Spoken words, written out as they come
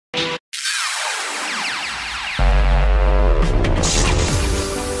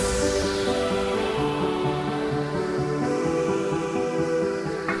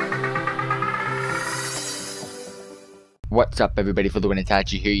What's up, everybody?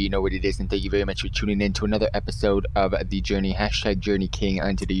 FTWitachi here. You know what it is, and thank you very much for tuning in to another episode of The Journey, #JourneyKing,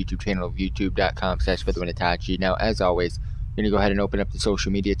 onto the YouTube channel of youtube.com/FTWitachi. Now, as always, I'm going to go ahead and open up the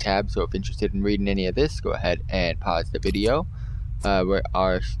social media tab, so if interested in reading any of this, go ahead and pause the video. We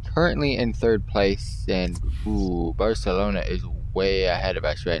are currently in 3rd place, and Barcelona is way ahead of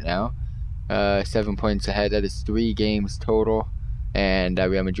us right now. 7 points ahead. That is 3 games total, and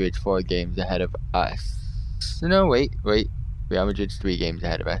Real Madrid's 4 games ahead of us. No, wait. Real Madrid's 3 games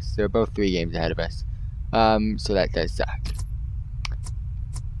ahead of us. They're both 3 games ahead of us. So that does suck.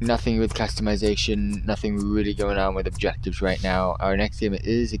 Nothing with customization, nothing really going on with objectives right now. Our next game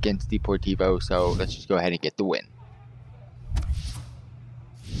is against Deportivo, so let's just go ahead and get the win.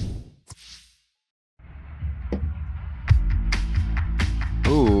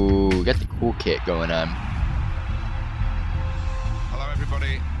 Ooh, got the cool kit going on. Hello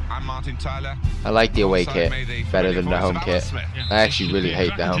everybody, I'm Martin Tyler. I like the away kit better than the home kit. Yeah, I actually really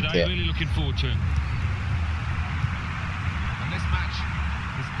hate the home kit. Really looking forward to it. And this match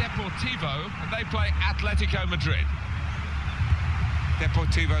is Deportivo, and they play Atletico Madrid.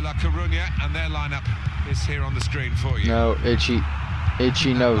 Deportivo La Coruña, and their lineup is here on the screen for you. No, Itchy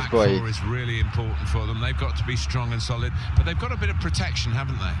knows, boys. Back four is really important for them. They've got to be strong and solid, but they've got a bit of protection,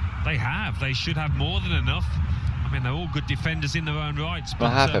 haven't they? They have. They should have more than enough. I mean, they're all good defenders in their own rights. But,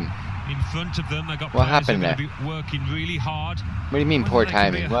 what happened? In front of them, they've got what players happened who are there? going to be working really hard. What do you mean poor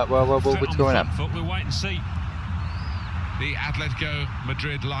timing? What's going on? We'll wait and see. The Atletico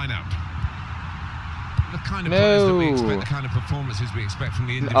Madrid lineup. The kind of players that we expect, the kind of performances we expect from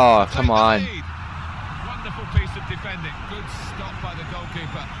the individual. Oh, come on. Wonderful piece of defending. Good stop by the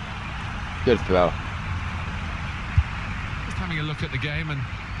goalkeeper. Good throw. Just having a look at the game and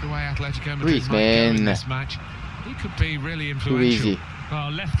the way Atletico Madrid might go in this match. He could be really influential. Too easy. Well,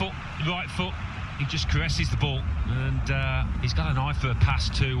 left foot, right foot. He just caresses the ball, and he's got an eye for a pass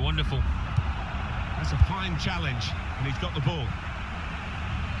too. Wonderful. That's a fine challenge, and he's got the ball.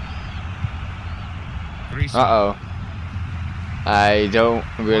 Uh-oh. I don't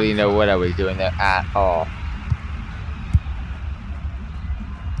really know what I was doing there at all.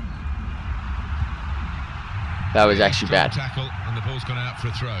 That was actually bad. Tackle, and the ball's gone out for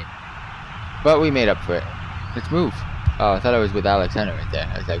a throw. But we made up for it. Let's move. Oh, I thought I was with Alexander right there.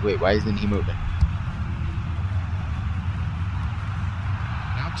 I was like, wait, why isn't he moving?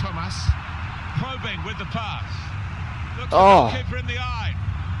 Now Thomas probing with the pass. Looks oh, the keeper in the eye.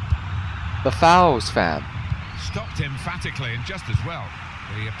 The fouls, fam. Stopped emphatically and just as well.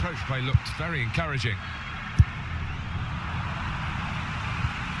 The approach play looked very encouraging.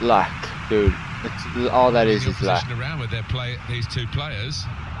 Luck, dude. It's, all that is luck. Around with their these 2 players.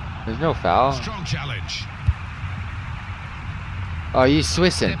 There's no foul. Strong challenge. Oh, you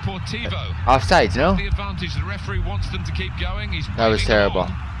Swissing. Offsides, no? The advantage. The referee wants them to keep going. That was terrible.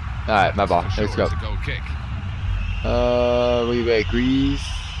 Alright, my ball. Let's go. Goal kick. We agrees.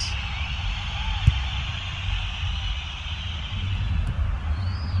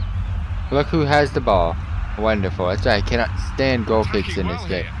 Look who has the ball. Wonderful. That's right. I cannot stand goal kicks in this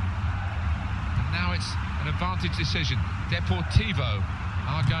game. And now it's an advantage decision. Deportivo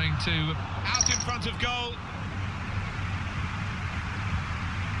are going to out in front of goal.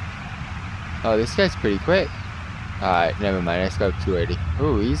 Oh, this guy's pretty quick. Alright, never mind. I spoke too early.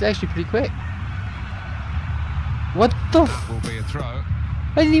 Ooh, he's actually pretty quick. What the f— will be a throw.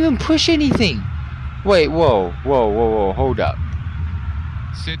 I didn't even push anything. Wait, whoa. Hold up.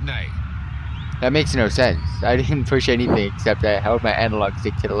 Sydney. That makes no sense. I didn't push anything except I held my analog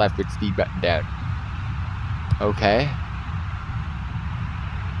stick to the left with speed button down. Okay.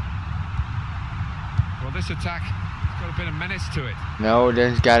 Well, this attack has got a bit of menace to it. No, it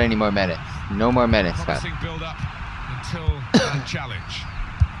doesn't got any more menace. No more menace, fam. Promising build up until that challenge.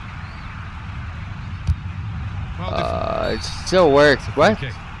 Well, it still works. What?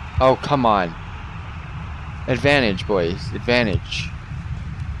 Oh, come on. Advantage, boys. Advantage.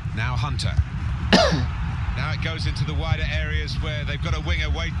 Now Hunter. Now it goes into the wider areas where they've got a winger.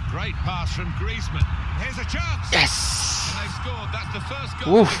 Great pass from Griezmann. Here's a chance. Yes. And they've scored. That's the first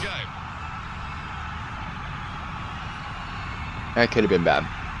goal of the game. That could have been bad.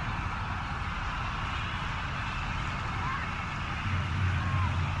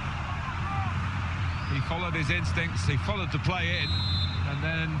 He followed his instincts. He followed the play in, and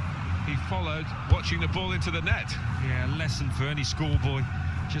then he followed watching the ball into the net. Yeah, a lesson for any schoolboy.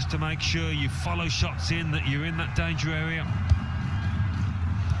 Just to make sure you follow shots in, that you're in that danger area.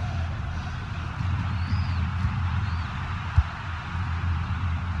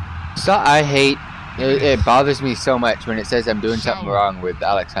 So I hate it bothers me so much when it says I'm doing something wrong with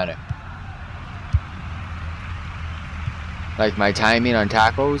Alex Hunter. Like my timing on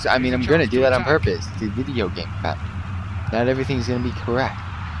tackles. I mean, I'm gonna do that on purpose. It's a video game, fam. Not everything's gonna be correct.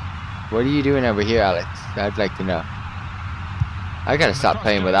 What are you doing over here, Alex? I'd like to know. I gotta stop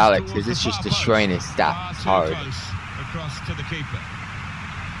playing with Alex because it's just destroying his stats hard.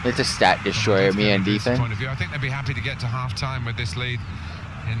 It's a stat destroyer, me and defense. Point of view, I think they'd be happy to get to half-time with this lead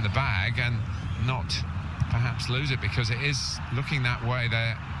in the bag and not perhaps lose it, because it is looking that way.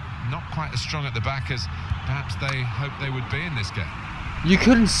 They're not quite as strong at the back as perhaps they hoped they would be in this game. You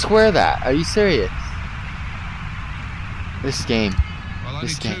couldn't swear that. Are you serious? This game. Well,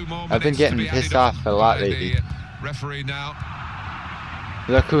 this game. I've been getting pissed off a lot lately. Referee now.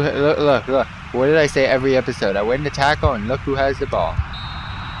 Look who, look. What did I say every episode? I win the tackle and look who has the ball.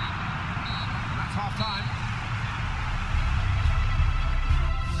 That's half time.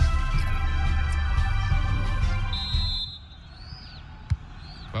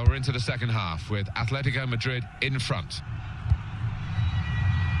 Well, we're into the second half with Atletico Madrid in front.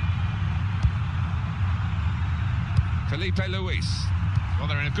 Felipe Luis. Well,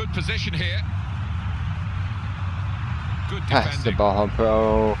 they're in a good position here. Good defending. Pass the ball,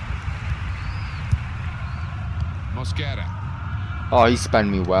 bro. Mosquera. Oh, he spun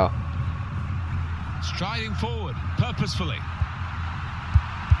me well. Striding forward, purposefully.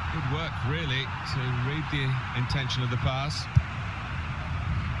 Good work, really, to read the intention of the pass.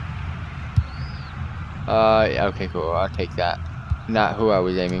 Okay, cool. I'll take that. Not who I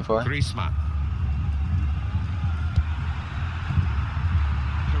was aiming for. Griezmann.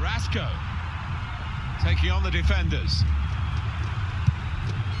 Carrasco. Taking on the defenders.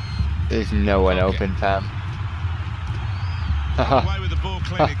 There's no one open, fam. Away with the ball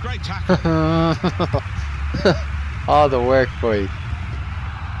clearly. Great tackle. All the work for you.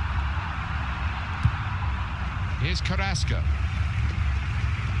 Here's Carrasco.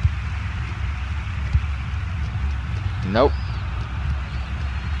 Nope.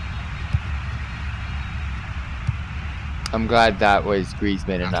 I'm glad that was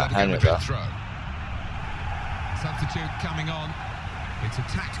Griezmann and not Hunter, though. Substitute coming on. It's a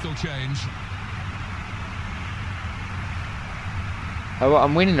tactical change.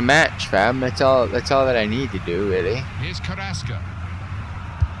 I'm winning the match, fam. That's all that I need to do, really. Here's Carrasco.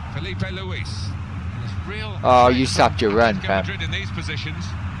 Felipe Luis. Real oh, you stopped your run, fam. Madrid in these positions.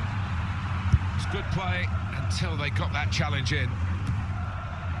 It's good play until they got that challenge in.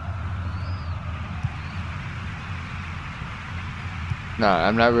 No,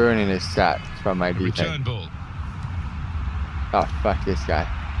 I'm not ruining his stats from my defense. Return ball. Oh, fuck this guy.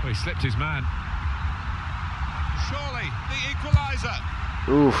 Oh, he slipped his man. Surely the equalizer.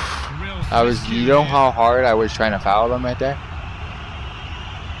 Oof. I was, you know how hard I was trying to foul him right there?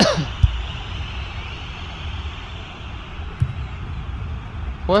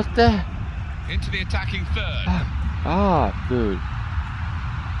 What the? Into the attacking third. Ah, dude.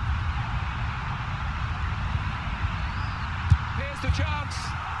 Here's the chance.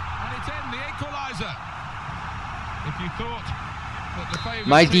 And it's in, the equalizer. If you thought that the favourite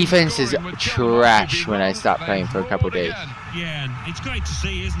my defense is trash when I stop playing for a couple days. Yeah, and it's great to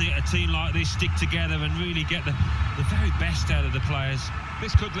see, isn't it, a team like this stick together and really get the very best out of the players.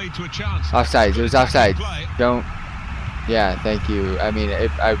 This could lead to a chance. Offsides, it was offsides. Don't. Yeah, thank you. I mean,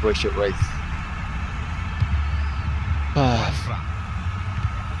 I wish it was.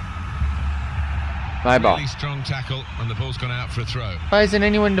 My ball. Really strong tackle, and the ball's gone out for a throw. Why isn't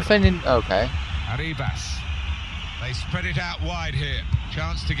anyone defending? Okay. Arribas. They spread it out wide here.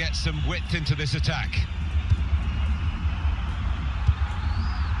 Chance to get some width into this attack.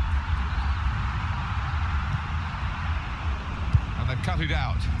 And they've cut it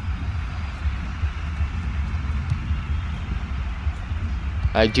out.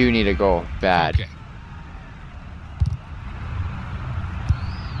 I do need a goal. Bad. Okay.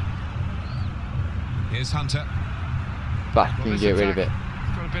 Here's Hunter. Fuck, can get rid of it.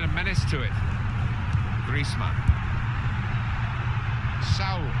 It's got a bit of menace to it. Griezmann.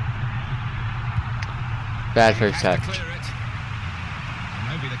 Saul. Bad first touch.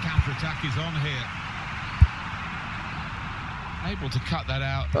 Maybe the counter-attack is on here. Able to cut that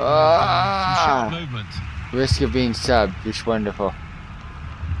out. Some sharp movement. Risk of being subbed. Just wonderful.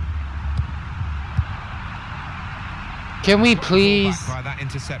 Can we please? By that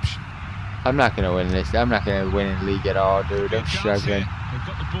interception. I'm not gonna win this. I'm not gonna win in the league at all, dude. I'm struggling. They've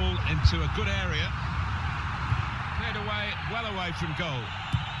got the ball into a good area. Cleared away, well away from goal.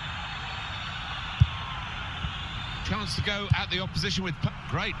 Chance to go at the opposition with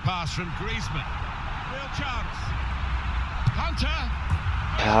great pass from Griezmann. Real chance. Hunter.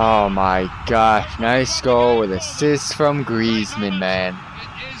 Oh my gosh! Nice goal with assist from Griezmann, man.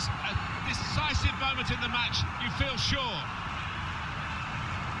 It is a decisive moment in the match. You feel sure.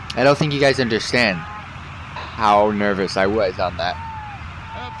 I don't think you guys understand how nervous I was on that.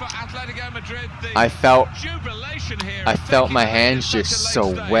 For Atletico Madrid, I felt jubilation here. my hands just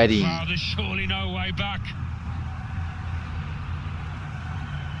sweating. Well, there's surely no way back.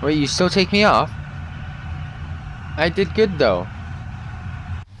 Wait, you still take me off? I did good though.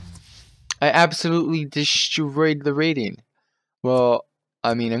 I absolutely destroyed the rating. Well,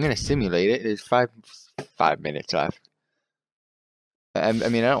 I mean, I'm gonna simulate it. There's five minutes left. I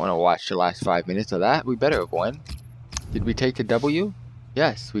mean, I don't want to watch the last 5 minutes of that. We better have won. Did we take the W?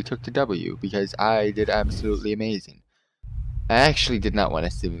 Yes, we took the W because I did absolutely amazing. I actually did not want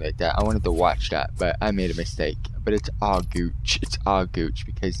to simulate that. I wanted to watch that, but I made a mistake. But it's all gooch. It's all gooch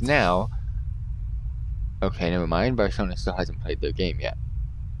because now... Okay, never mind. Barcelona still hasn't played their game yet.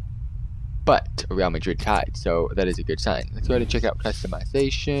 But Real Madrid tied, so that is a good sign. Let's go ahead and check out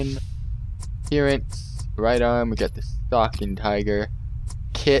customization. Appearance. Right arm. We got the Stalking Tiger.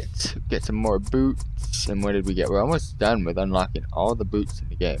 Kit. Get some more boots. And what did we get? We're almost done with unlocking all the boots in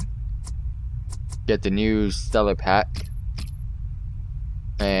the game. Get the new Stellar Pack.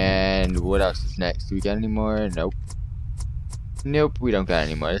 And what else is next? Do we got any more? Nope. Nope, we don't got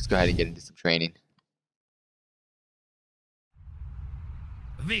any more. Let's go ahead and get into some training.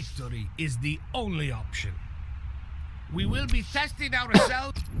 Victory is the only option. We will be testing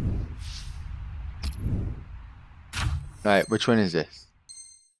ourselves. Alright, which one is this?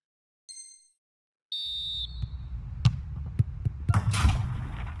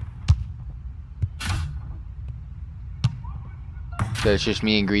 So it's just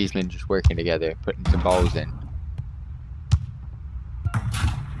me and Griezmann just working together, putting some balls in.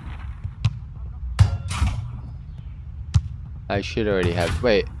 I should already have...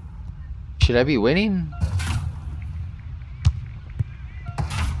 Wait. Should I be winning?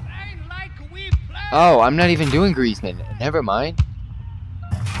 Oh, I'm not even doing Griezmann. Never mind.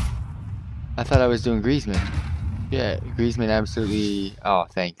 I thought I was doing Griezmann. Yeah, Griezmann absolutely... Oh,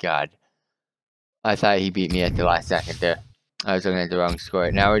 thank God. I thought he beat me at the last second there. I was looking at the wrong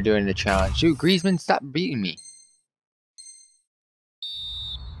score. Now we're doing the challenge. Shoot, Griezmann, stop beating me.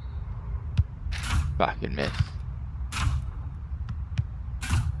 Fucking miss.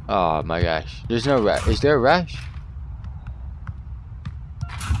 Oh my gosh. There's no rush. Is there a rush?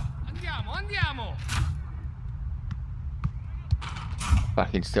 Andiamo, andiamo.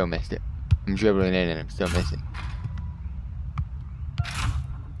 Fucking still missed it. I'm dribbling in and I'm still missing.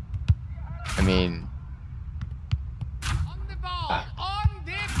 I mean... On the ball, on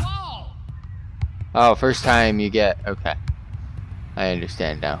the ball. Oh, first time you get... Okay. I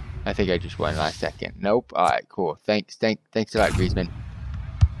understand now. I think I just won last second. Nope. Alright, cool. Thanks a lot, Griezmann.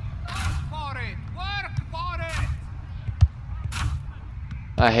 Work for it.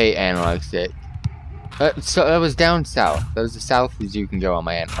 I hate analog stick. So that was down south. That was as south as you can go on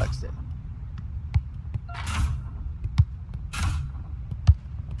my analog stick.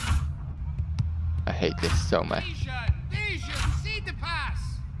 I hate this so much. Vision, see the pass.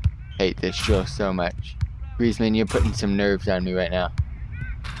 Hate this drill so much. Griezmann, you're putting some nerves on me right now.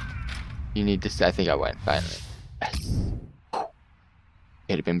 You need to... I think I won, finally. Yes.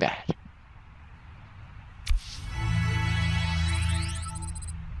 It'd have been bad.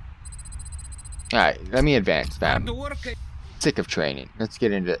 Alright, let me advance, fam. Sick of training. Let's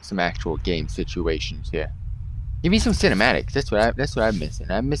get into some actual game situations here. Give me some cinematics. That's what I'm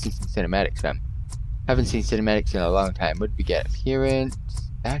missing. I'm missing some cinematics, fam. Haven't seen cinematics in a long time. What did we get? Appearance,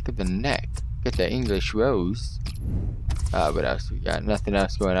 back of the neck. Get the English rose. What else we got? Nothing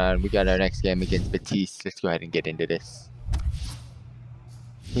else going on. We got our next game against Betis. Let's go ahead and get into this.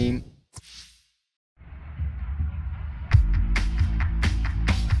 Team.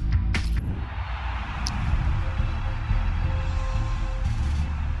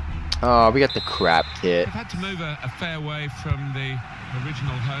 Oh, we got the crap kit. They've had to move a fair way from the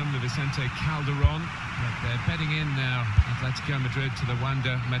original home, the Vicente Calderon. But they're bedding in now, Atletico Madrid, to the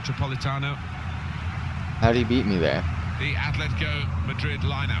Wanda Metropolitano. How'd he beat me there? The Atletico Madrid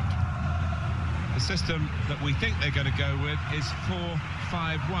lineup. The system that we think they're going to go with is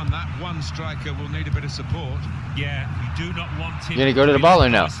 4-5-1. That one striker will need a bit of support. Yeah, you do not want him. You're going to go to the ball or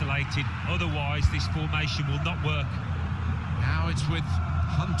no? Isolated. Otherwise, this formation will not work. Now it's with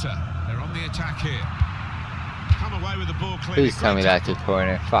Hunter. They're on the attack here. Come away with the ball clearly. Please tell me that's a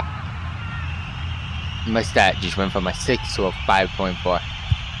corner. Fuck. My stat just went from a 6 to a 5.4.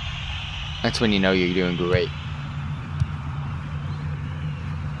 That's when you know you're doing great.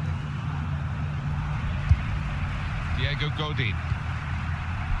 Diego Godin.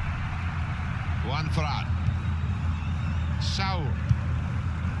 Juan Ferran. Saul.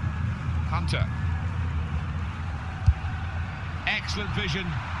 Hunter. Excellent vision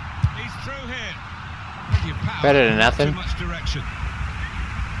He's through here. Better than nothing. Too much direction.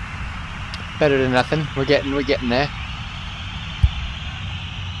 Better than nothing. We're getting there.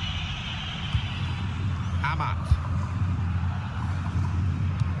 Amat.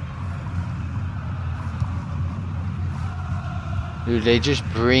 Dude, they just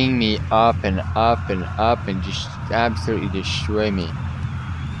bring me up and up and up and just absolutely destroy me.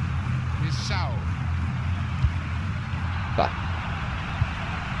 Here's Sao. Fuck.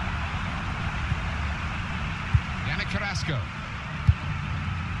 Carrasco.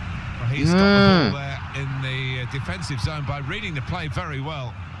 Well, he's got the ball there in the defensive zone by reading the play very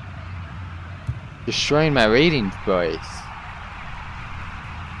well. Destroying my ratings, boys.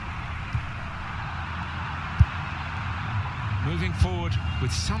 Moving forward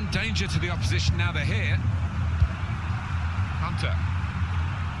with some danger to the opposition now they're here. Hunter.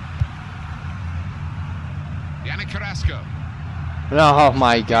 Yannick Carrasco. Oh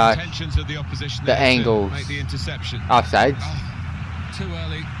my god. Of the opposition the angles. Make the interception. Offsides. Oh, too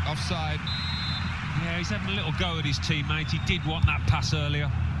early. Offside. Yeah, he's having a little go at his teammate. He did want that pass earlier.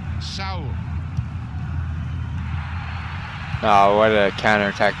 Sao. Oh, what a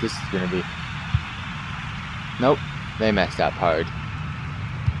counter-attack this is going to be. Nope. They messed up hard.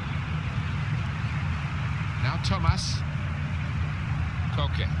 Now Thomas.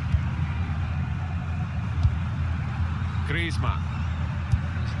 Koke. Griezmann.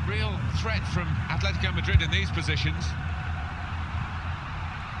 Real threat from Atletico Madrid in these positions.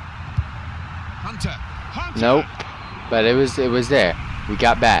 Hunter. Nope. But it was there. We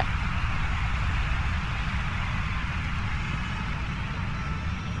got back.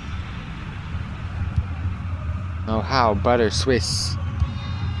 Oh how Butter Swiss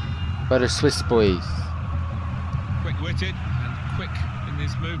boys. Quick-witted and quick in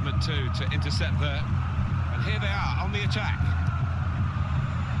his movement too to intercept there. And here they are on the attack.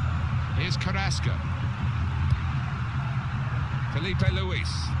 Here's Carrasco. Felipe Luis.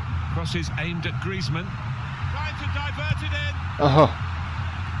 Crosses aimed at Griezmann. Trying to divert it in. Oh.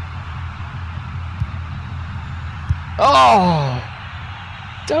 Oh.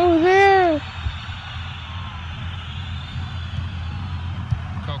 Go there.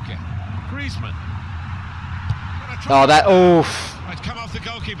 Koke. Griezmann. Oh, that. Oof. It's come off the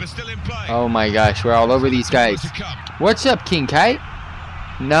goalkeeper, still in play. Oh my gosh, we're all over these guys. What's up, King Kite?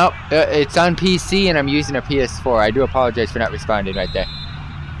 Nope, it's on PC and I'm using a PS4. I do apologize for not responding right there.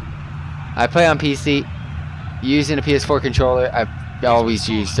 I play on PC, using a PS4 controller. I've always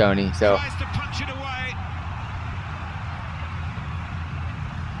used Sony, so.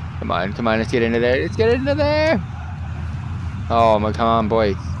 Come on, let's get into there. Let's get into there. Oh my, come on,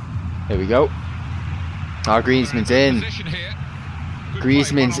 boys. There we go. Oh, Griezmann's in.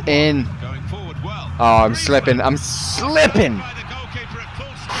 Griezmann's in. Oh, I'm slipping.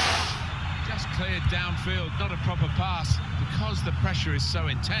 Just cleared downfield, not a proper pass because the pressure is so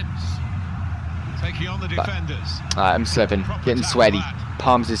intense. Taking on the defenders. I'm slipping. Getting sweaty.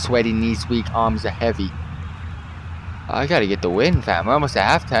 Palms are sweaty, knees weak, arms are heavy. I gotta get the win, fam. We're almost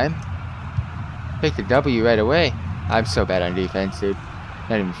at halftime. Pick the W right away. I'm so bad on defense, dude.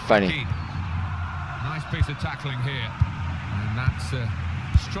 Not even funny. Nice piece of tackling here. And that's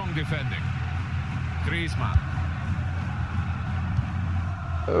strong defending. Griezmann.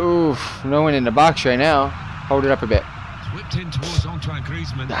 Oof, no one in the box right now. Hold it up a bit. It's whipped in towards Antoine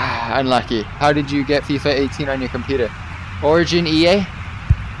Griezmann. Unlucky. How did you get FIFA 18 on your computer? Origin EA?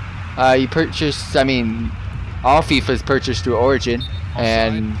 You purchased, I mean, all FIFA's purchased through Origin.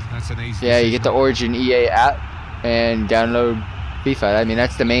 And that's an easy yeah, you get the Origin EA app and download FIFA. I mean,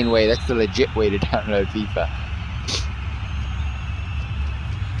 that's the main way. That's the legit way to download FIFA.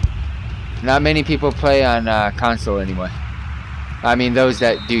 Not many people play on console anymore. I mean, those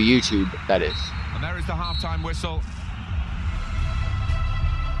that do YouTube, that is. And there is the halftime whistle.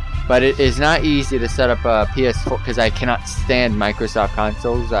 But it is not easy to set up a PS4 because I cannot stand Microsoft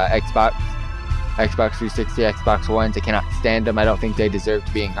consoles, Xbox 360, Xbox Ones. I cannot stand them. I don't think they deserve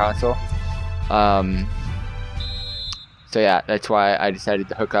to be in console. So yeah, that's why I decided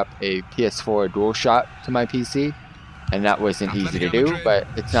to hook up a PS4 DualShock to my PC. And that wasn't easy to do, but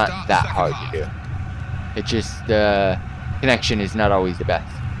it's not that hard to do. It's just the connection is not always the best.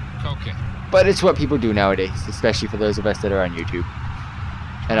 But it's what people do nowadays, especially for those of us that are on YouTube.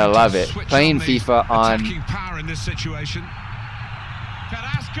 And I love it. Playing FIFA on...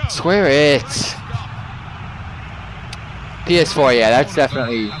 Swear it! PS4, yeah, that's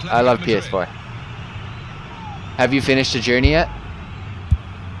definitely... I love PS4. Have you finished the journey yet?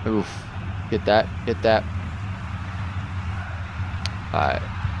 Oof. Get that. Get that. Alright.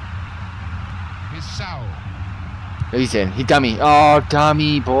 Here's Sao. He's in. He dummy. Oh,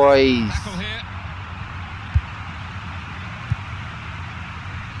 dummy, boys. Tackle here.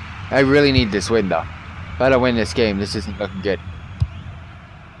 I really need this win, though. If I don't win this game, this isn't looking good.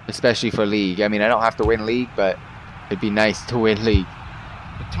 Especially for League. I mean, I don't have to win League, but it'd be nice to win League.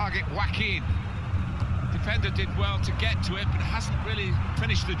 The target whack in. Defender did well to get to it, but hasn't really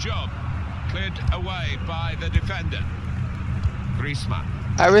finished the job. Cleared away by the defender. Griezmann.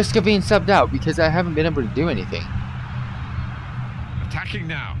 I risk of being subbed out because I haven't been able to do anything. Attacking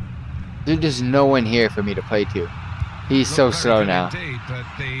now. There's no one here for me to play to. He's so slow now. Indeed, but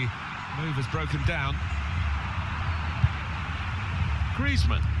the move has broken down.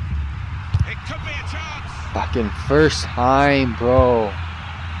 Griezmann. It could be a chance. Fucking first time, bro.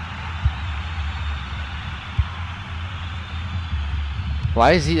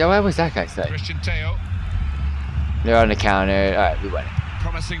 Why was that guy say? Christian Teo. They're on the counter. Alright, we won it.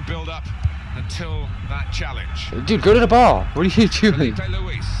 Promising build up until that challenge. Dude, go to the ball. What are you doing? Felipe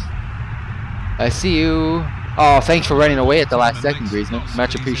Luis. I see you. Oh, thanks for running away at the last second, Griezmann.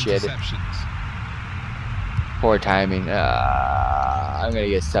 Much appreciated. Poor timing. I'm gonna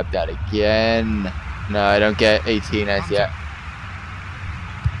get subbed out again. No, I don't get 18 as yet.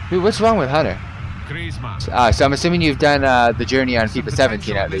 Dude, what's wrong with Hunter? Griezmann. So I'm assuming you've done the journey on FIFA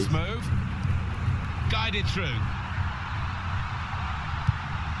 17 at least. Move. Guided through.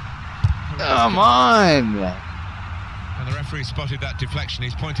 Come on! And the referee spotted that deflection.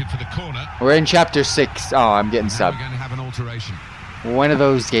 He's pointed for the corner. We're in chapter 6. Oh, I'm getting Now subbed. we're going to have an alteration. One of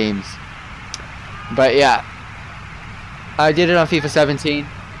those games. But yeah, I did it on FIFA 17.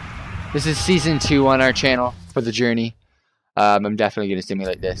 This is season 2 on our channel for the journey. I'm definitely going to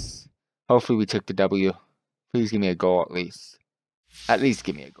simulate this. Hopefully we took the W. Please give me a goal at least. At least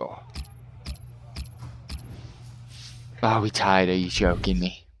give me a goal. Oh, we tied. Are you joking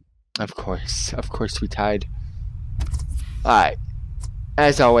me? Of course we tied. Alright.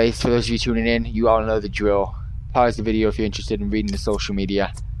 As always, for those of you tuning in, you all know the drill. Pause the video if you're interested in reading the social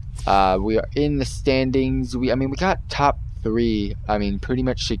media. We are in the standings. We got top 3. I mean, pretty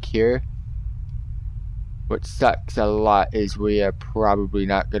much secure. What sucks a lot is we are probably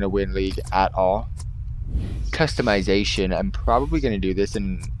not going to win League at all. Customization. I'm probably going to do this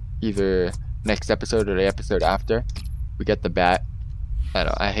in either next episode or the episode after. We got the bat.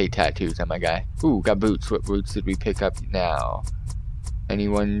 I hate tattoos on my guy. Ooh, got boots. What boots did we pick up now? Any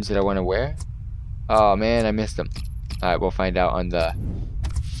ones that I want to wear? Oh man, I missed them. Alright, we'll find out on the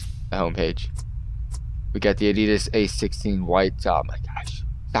homepage. We got the Adidas A16 whites. Oh my gosh.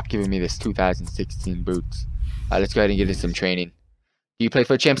 Stop giving me this 2016 boots. Let's go ahead and get into some training. Do you play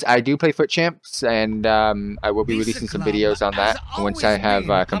Foot Champs? I do play Foot Champs, and I will be releasing some videos on that once I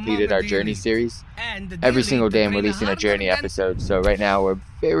have completed our Journey series. Every single day I'm releasing a Journey episode, so right now we're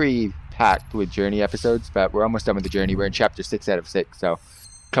very packed with Journey episodes, but we're almost done with the Journey. We're in chapter 6 out of 6, so a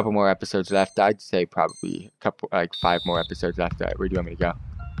couple more episodes left. I'd say probably a couple, like 5 more episodes left. Alright, where do you want me to go?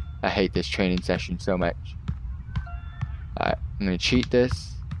 I hate this training session so much. Alright, I'm gonna cheat this.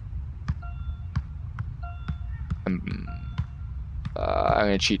 I'm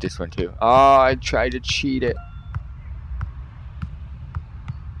gonna cheat this one too. Oh, I tried to cheat it.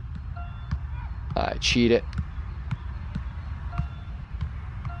 I cheat it.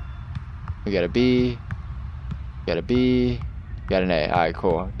 We got a B. Got a B. Got an A. Alright,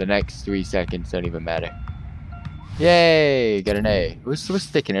 cool. The next 3 seconds don't even matter. Yay! Got an A. We're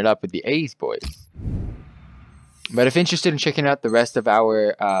sticking it up with the A's, boys. But if interested in checking out the rest of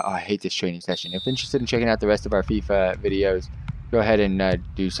our... oh, I hate this training session. If interested in checking out the rest of our FIFA videos, go ahead and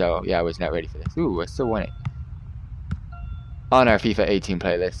do so. Yeah, I was not ready for this. Ooh, I still won it. On our FIFA 18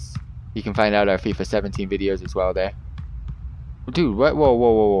 playlist. You can find out our FIFA 17 videos as well there. Dude, what? Whoa,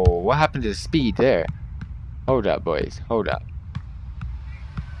 whoa, whoa, whoa. What happened to the speed there? Hold up, boys. Hold up.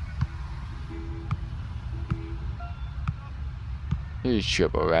 Here's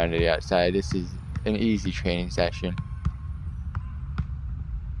triple around to the outside. This is an easy training session.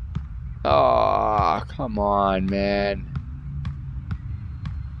 Oh, come on, man.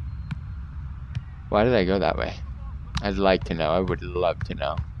 Why did I go that way? I'd like to know. I would love to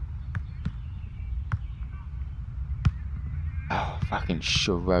know. Oh, fucking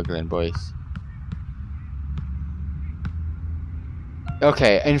struggling, boys.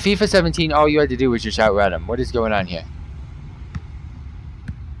 Okay, in FIFA 17, all you had to do was just outrun him. What is going on here?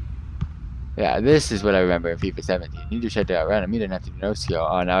 Yeah, this is what I remember in FIFA 17. You just had to outrun him. You didn't have to do no skill.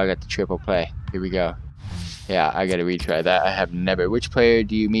 Oh, now I got the triple play. Here we go. Yeah, I gotta retry that. I have never. Which player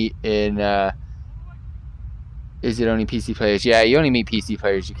do you meet in, is it only PC players? Yeah, you only meet PC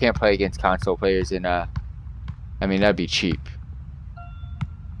players. You can't play against console players in, I mean, that'd be cheap.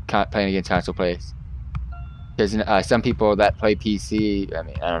 Playing against console players. Because some people that play PC, I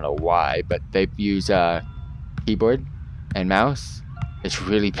mean, I don't know why, but they use keyboard and mouse. It's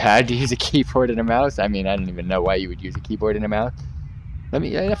really bad to use a keyboard and a mouse. I mean, I don't even know why you would use a keyboard and a mouse. Let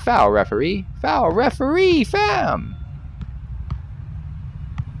me foul, referee. Foul, referee, fam.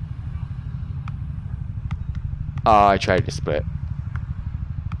 Oh, I tried to split.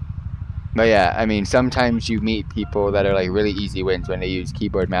 But yeah, I mean, sometimes you meet people that are like really easy wins when they use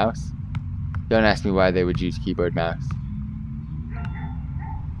keyboard mouse. Don't ask me why they would use keyboard mouse.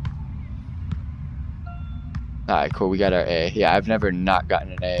 Alright, cool, we got our A. Yeah, I've never not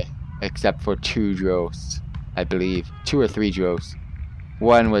gotten an A. Except for 2 drills, I believe. 2 or 3 drills.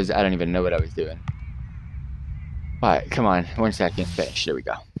 One was, I don't even know what I was doing. Alright, come on, 1 second, finish, there we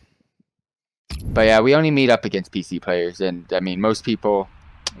go. But yeah, we only meet up against PC players, and I mean, most people,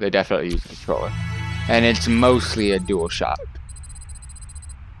 they definitely use a controller. And it's mostly a DualShock.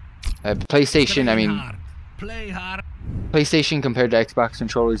 PlayStation, I mean, PlayStation compared to Xbox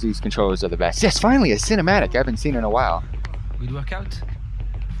controllers, these controllers are the best. Yes, finally, a cinematic. I haven't seen in a while. We'd work out.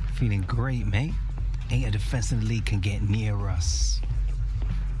 Feeling great, mate. Ain't a defense in the league can get near us.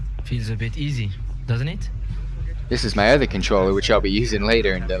 Feels a bit easy, doesn't it? This is my other controller, which I'll be using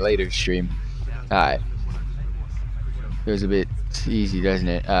later in the later stream. Alright. Feels a bit easy, doesn't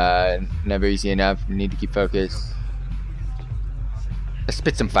it? Never easy enough. Need to keep focused. Let's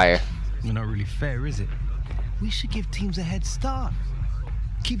spit some fire. Not really fair, is it? We should give teams a head start.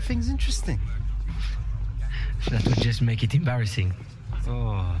 Keep things interesting. That would just make it embarrassing.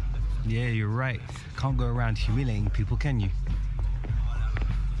 Oh, yeah, you're right. Can't go around humiliating people, can you?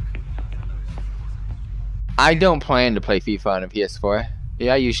 I don't plan to play FIFA on a PS4.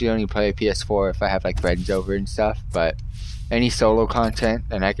 Yeah, I usually only play PS4 if I have like friends over and stuff, but any solo content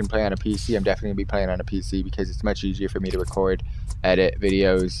and I can play on a PC, I'm definitely going to be playing on a PC because it's much easier for me to record, edit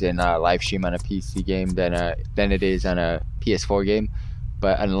videos, and live stream on a PC game than it is on a PS4 game.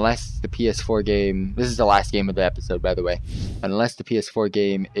 But unless the PS4 game, this is the last game of the episode, by the way, unless the PS4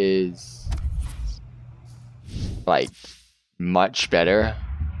 game is like much better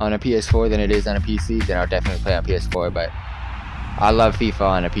on a PS4 than it is on a PC, then I'll definitely play on PS4. But I love FIFA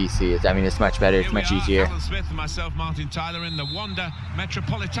on a PC. I mean, it's much better. It's much easier. Alan Smith and myself, Martin Tyler, in the Wanda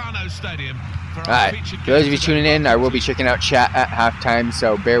Metropolitano Stadium. Alright, for those of you tuning in, I will be checking out chat at halftime,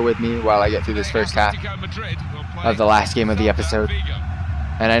 so bear with me while I get through this first half of the last game of the episode.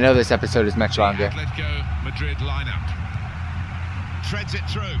 And I know this episode is much longer. Atletico Madrid lineup. Treads it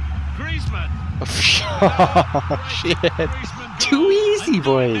through. Griezmann. Oh, shit. Too easy,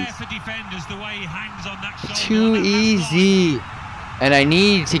 boys. Too easy. And I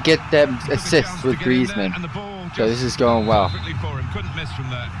need to get them assists with Griezmann. So this is going well. Couldn't miss from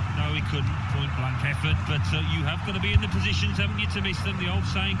there. No, he couldn't. Point blank effort. But you have got to be in the positions, haven't you, to miss them? The old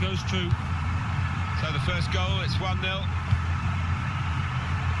saying goes true. So the first goal, it's 1-0.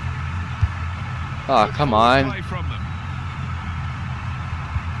 Oh, come on.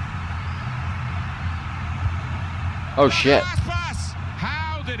 Oh, shit.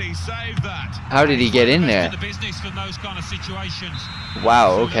 How did he save that? How did he get in there?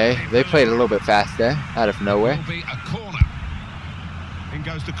 Wow, okay. They played a little bit fast there, out of nowhere. Will be a corner. In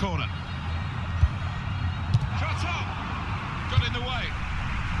goes the corner. Shot up. Got in the way.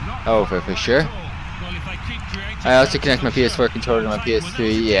 Oh, for sure. I also connect my PS4 controller to my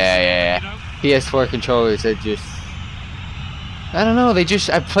PS3. Yeah. PS4 controllers are just... I don't know,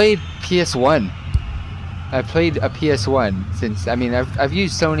 I played PS1. I played a PS1 since, I mean, I've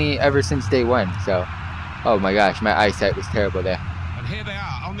used Sony ever since day one, so... Oh my gosh, my eyesight was terrible there. And here they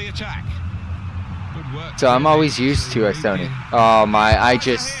are on the attack. Good work. So I'm always used to a Sony. Oh my, Oh, it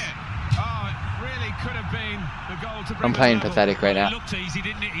really could have been the goal to bring I'm playing the goal. pathetic right now. It looked easy,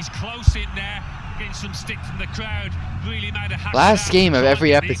 didn't it? He's close in there, getting some stick from the crowd. Really made a hash Last game of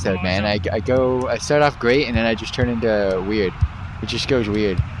every out. episode, man. I start off great and then I just turn into weird. It just goes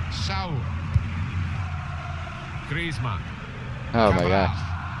weird. Saul. Griezmann. Oh my gosh.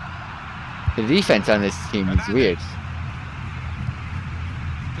 The defense on this team is weird.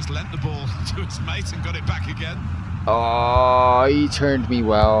 Just lent the ball to his mate and got it back again. Oh, he turned me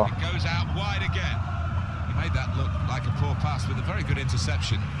well. It goes out wide again. He made that look like a poor pass with a very good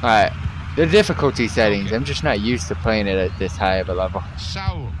interception. Alright, the difficulty settings, I'm just not used to playing it at this high of a level.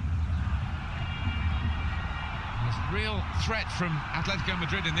 Saul. There's real threat from Atletico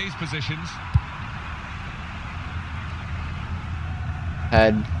Madrid in these positions.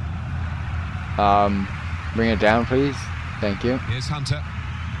 Head. Bring it down, please. Thank you. Here's Hunter.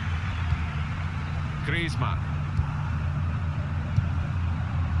 Griezmann.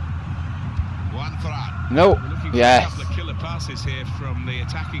 One for out. Nope. Yes. passes here from the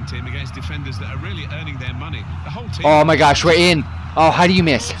attacking team against defenders that are really earning their money. The whole team. Oh my gosh, we're in. Oh, how do you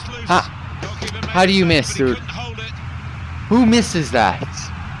miss? How do you miss, dude? Who misses that?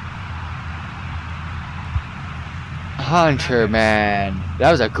 Hunter, man.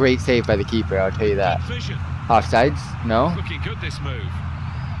 That was a great save by the keeper, I'll tell you that. Offsides? No? Looking good, this move.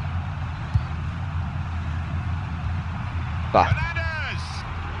 Bah.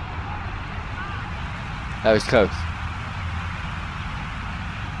 That was close.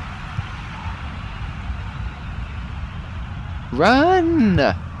 Run!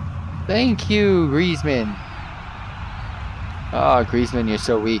 Thank you, Griezmann. Oh, Griezmann, you're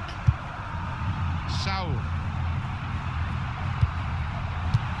so weak.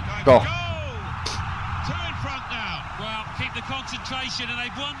 Go. 2 in front now. Well, keep the concentration, and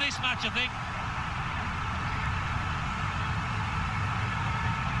they've won this match, I think.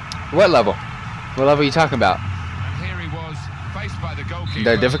 What level? What level are you talking about? And here he was, faced by the goalkeeper.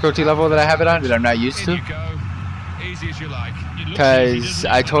 The difficulty level that I have it on that I'm not used to? Easy as you like. Because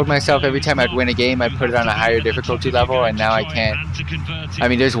I told myself every time I'd win a game I'd put it on a higher difficulty level, and now I can't. I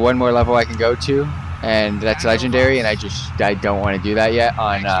mean, there's one more level I can go to, and that's legendary, and I don't want to do that yet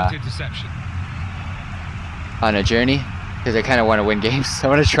on a journey, because I kind of want to win games. I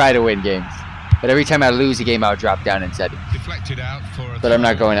want to try to win games, but every time I lose a game I'll drop down in settings. But I'm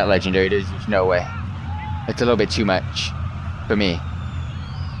not going at legendary. There's no way. It's a little bit too much for me.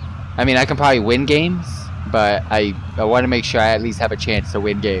 I mean, I can probably win games, but I want to make sure I at least have a chance to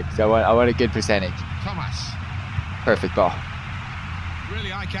win games. I want a good percentage. Thomas. Perfect ball.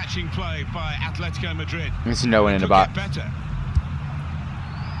 Really eye-catching play by Atletico Madrid. There's no one in the box.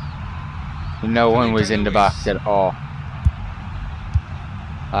 No one was in the box at all.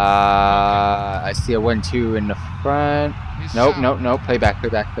 I see a 1-2 in the front. Nope, nope, nope. Play back, play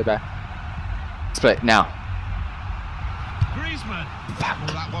back, play back. Split now. Griezmann.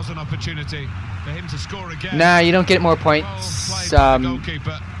 Well, that was an opportunity for him to score again. Nah, you don't get more points. I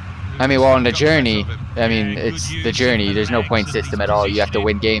mean, well, on the journey, I mean, it's the journey. There's no point system at all. You have to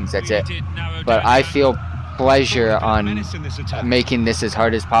win games, that's it. But I feel pleasure on making this as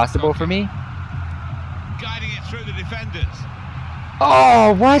hard as possible for me. Guiding it through the defenders.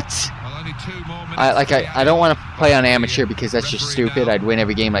 Oh, what? Well, only 2 more minutes. I don't want to play on amateur because that's just stupid. I'd win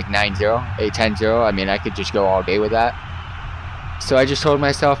every game like 9-0, 10-0. I mean, I could just go all day with that. So I just told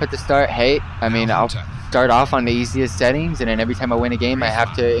myself at the start, hey, I mean, I'll start off on the easiest settings, and then every time I win a game, I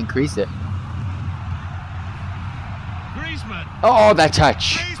have to increase it. Griezmann. Oh, that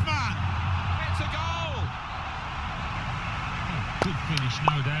touch. Griezmann. It's a goal. Good finish,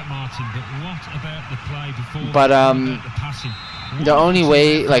 no doubt, Martin. But what about the play before? But the passing? The only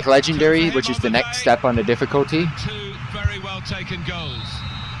way, like legendary, which is the next step on the difficulty. 2 very well taken goals.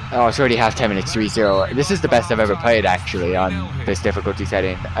 Oh, it's already halftime and it's 3-0. This is the best I've ever played, actually, on this difficulty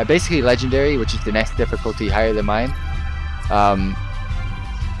setting. Basically, legendary, which is the next difficulty higher than mine.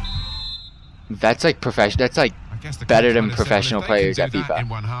 That's like That's like better than professional players at FIFA. In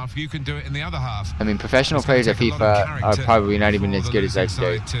one half, you can do it in the other half. I mean, professional players at FIFA are probably not even as good as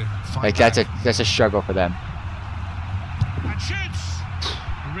legendary. Like that's a struggle for them. And shoots.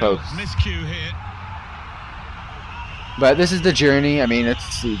 Close. Miscue here. But this is the journey. I mean,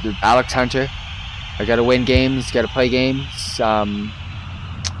 it's Alex Hunter. I gotta win games, gotta play games.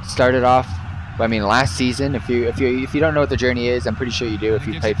 Started off, I mean, last season. If you don't know what the journey is, I'm pretty sure you do if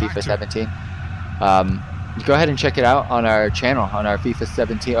you play FIFA 17. Go ahead and check it out on our channel, on our FIFA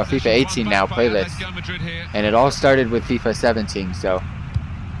 17 or FIFA 18 now playlist. And it all started with FIFA 17, so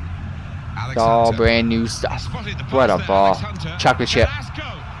it's all brand new stuff. What a ball! Chocolate chip.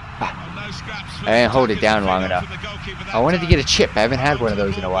 I didn't hold it down long enough. I wanted to get a chip. I haven't had one of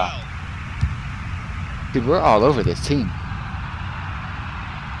those in a while. Dude, we're all over this team.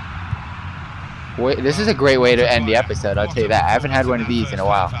 Wait, this is a great way to end the episode, I'll tell you that. I haven't had one of these in a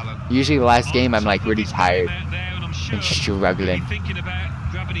while. Usually the last game I'm like really tired and struggling.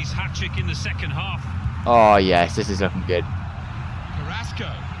 Oh yes, this is looking good.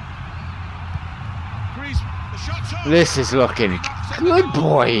 This is looking good,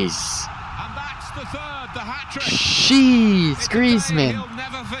 boys. Jeez, Griezmann.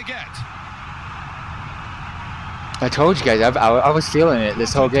 I told you guys, I was feeling it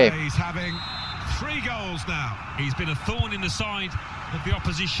this whole game. He's having 3 goals now. He's been a thorn in the side of the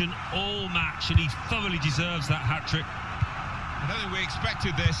opposition all match, and he thoroughly deserves that hat-trick. I don't think we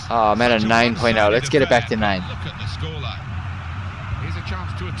expected this. Oh, I'm at a 9.0. Let's get it back to 9. Look at the scoreline. Here's a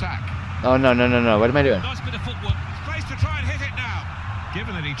chance to attack. Oh, no, no, no, no. What am I doing? Nice bit of footwork. Space to try and hit it now.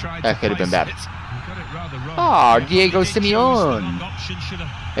 Given that he tried That to could have been place better. it, he got it rather wrong. Oh, Yeah, Diego He did choose the Simeone. wrong option, should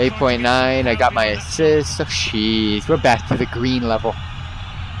have 8.9. I got my assist. Oh, jeez. We're back to the green level.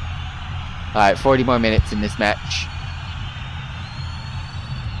 Alright, 40 more minutes in this match.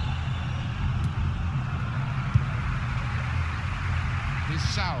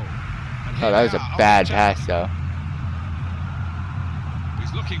 Oh, that was a bad pass, though.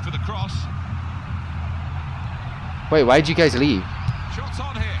 He's looking for the cross. Wait, why'd you guys leave? Shots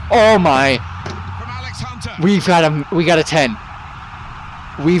on here Oh my! from Alex Hunter. We got a 10.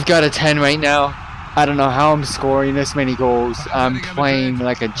 We've got a 10 right now. I don't know how I'm scoring this many goals. I'm playing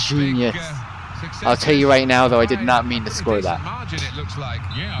like a genius. I'll tell you right now, though, I did not mean to score that.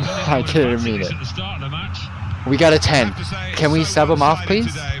 I didn't mean it. We got a 10. Can we sub him off,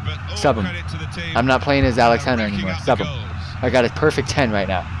 please? Sub him. I'm not playing as Alex Hunter anymore. Sub him. I got a perfect 10 right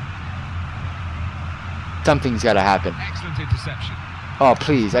now. Something's got to happen. Excellent interception. Oh,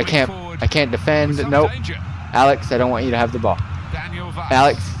 please. I can't defend. Nope. Alex, I don't want you to have the ball.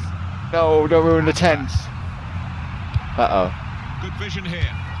 Alex. No, don't ruin the 10. Uh-oh. Good vision here.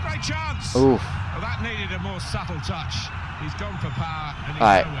 Great chance. Oof. Well, that needed a more subtle touch. He's gone for power.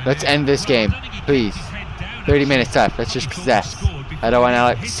 Alright, let's end this game. Please. 30 minutes left. Let's just possess. I don't want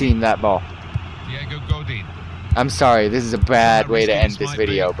Alex seeing that ball. I'm sorry, this is a bad way to end this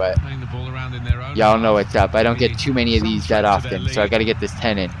video, but y'all know what's up. I don't get too many of these that often, so I gotta get this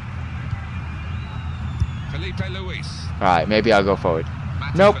 10 in. Alright, maybe I'll go forward.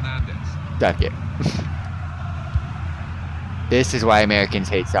 Nope. Duck it. This is why Americans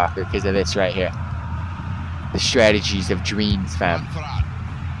hate soccer, because of this right here. The strategies of dreams, fam.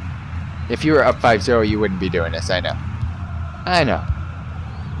 If you were up 5-0, you wouldn't be doing this, I know. I know.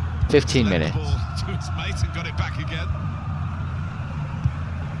 15 minutes. To his mate and got it back again.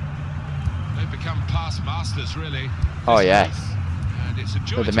 They've become pass masters, really. Oh, yes. And it's a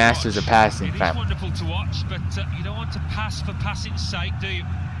joy So the to masters watch. of passing, It is fam. wonderful to watch, but you don't want to pass for passing's sake, do you?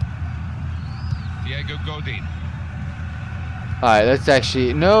 Diego Godin. Alright, let's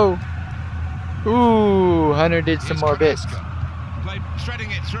actually... No! Ooh, Hunter did some more bits. Played,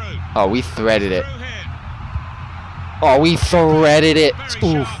 threading it through. Oh, we threaded it. Through here. Oh, we threaded it.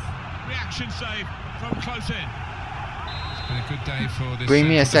 Very Oof. sharp. Reaction save from close in. It's been a good day for this. Bring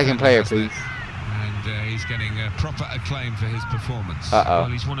me a second player, defender, please. And he's getting proper acclaim for his performance. Uh-oh. Well,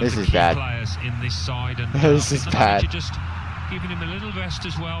 he's one of This the is key bad. players in this side, and This is the bad. manager just giving him a little rest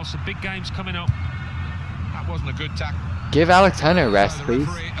as well. Some big games coming up. That wasn't a good tackle. Give Alex Hunter a rest, So the please.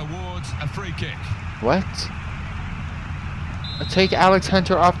 referee awards a free kick. What? Take Alex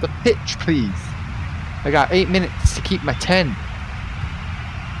Hunter off the pitch, please. I got 8 minutes to keep my 10.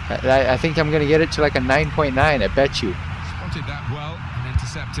 I think I'm going to get it to like a 9.9, I bet you. Spotted that well and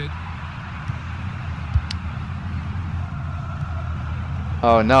intercepted.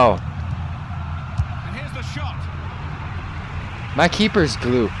 Oh, no. And here's the shot. My keeper's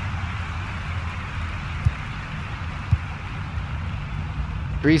glue.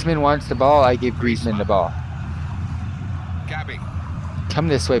 Griezmann wants the ball, I give Griezmann the ball. Gabby. Come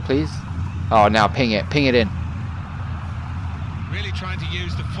this way, please. Oh, now ping it in. Really trying to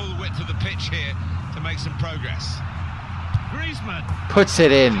use the full width of the pitch here to make some progress. Griezmann. Puts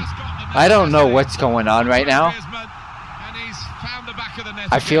it in. I don't know what's going on right now. And he's found the back of the net.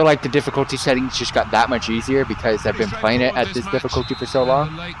 I feel like the difficulty settings just got that much easier because I've been playing it at this difficulty for so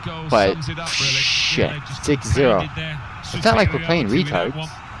long. But shit, 6-0. It's not like we're playing retards.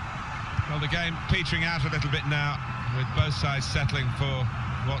 Well, the game petering out a little bit now, with both sides settling for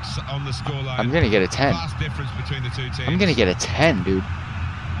what's on the scoreline. I'm gonna get a 10. Vast difference between the two teams. I'm gonna get a 10, dude.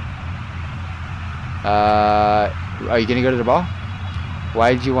 Are you gonna go to the ball?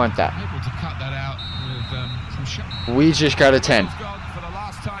 Why did you want that? Able to cut that out with some shots. We just got a 10. For the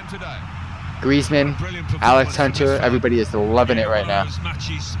last time today. Griezmann, Brilliant performance Alex from this Hunter, fella. everybody is loving it right now. Those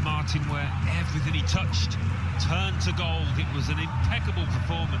matches, Martin, where everything he touched turned to gold. It was an impeccable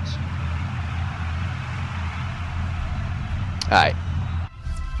performance. Alright.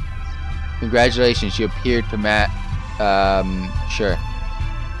 Congratulations, you appeared to Matt. Sure.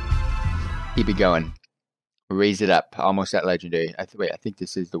 Keep it going. Raise it up. Almost at legendary. Wait, I think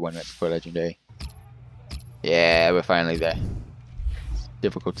this is the one right before legendary. Yeah, we're finally there.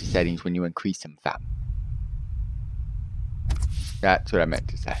 Difficulty settings when you increase them, fam. That's what I meant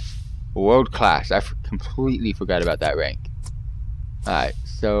to say. World class. I completely forgot about that rank. Alright,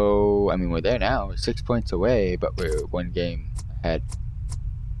 so, I mean, we're there now. We're 6 points away, but we're 1 game ahead.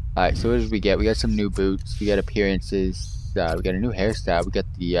 Alright, so what did we get? We got some new boots. We got appearances. We got a new hairstyle. We got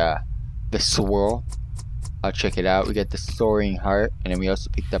the swirl. I'll check it out. We got the soaring heart. And then we also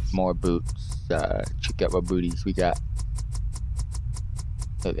picked up more boots. Check out what booties we got.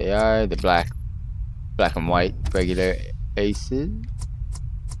 There they are, the black and white regular aces.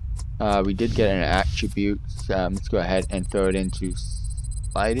 We did get an attribute. Let's go ahead and throw it into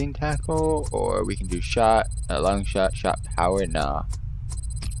sliding tackle, or we can do shot, long shot, shot power. Nah,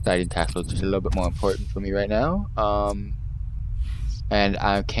 sliding tackle is just a little bit more important for me right now. And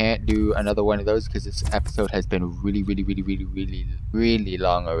I can't do another one of those because this episode has been really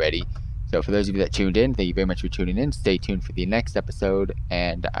long already. So for those of you that tuned in, thank you very much for tuning in. Stay tuned for the next episode,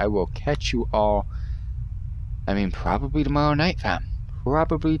 and I will catch you all, I mean, probably tomorrow night, fam.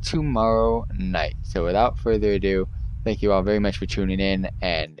 Probably tomorrow night. So without further ado, thank you all very much for tuning in,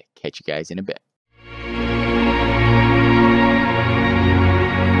 and catch you guys in a bit.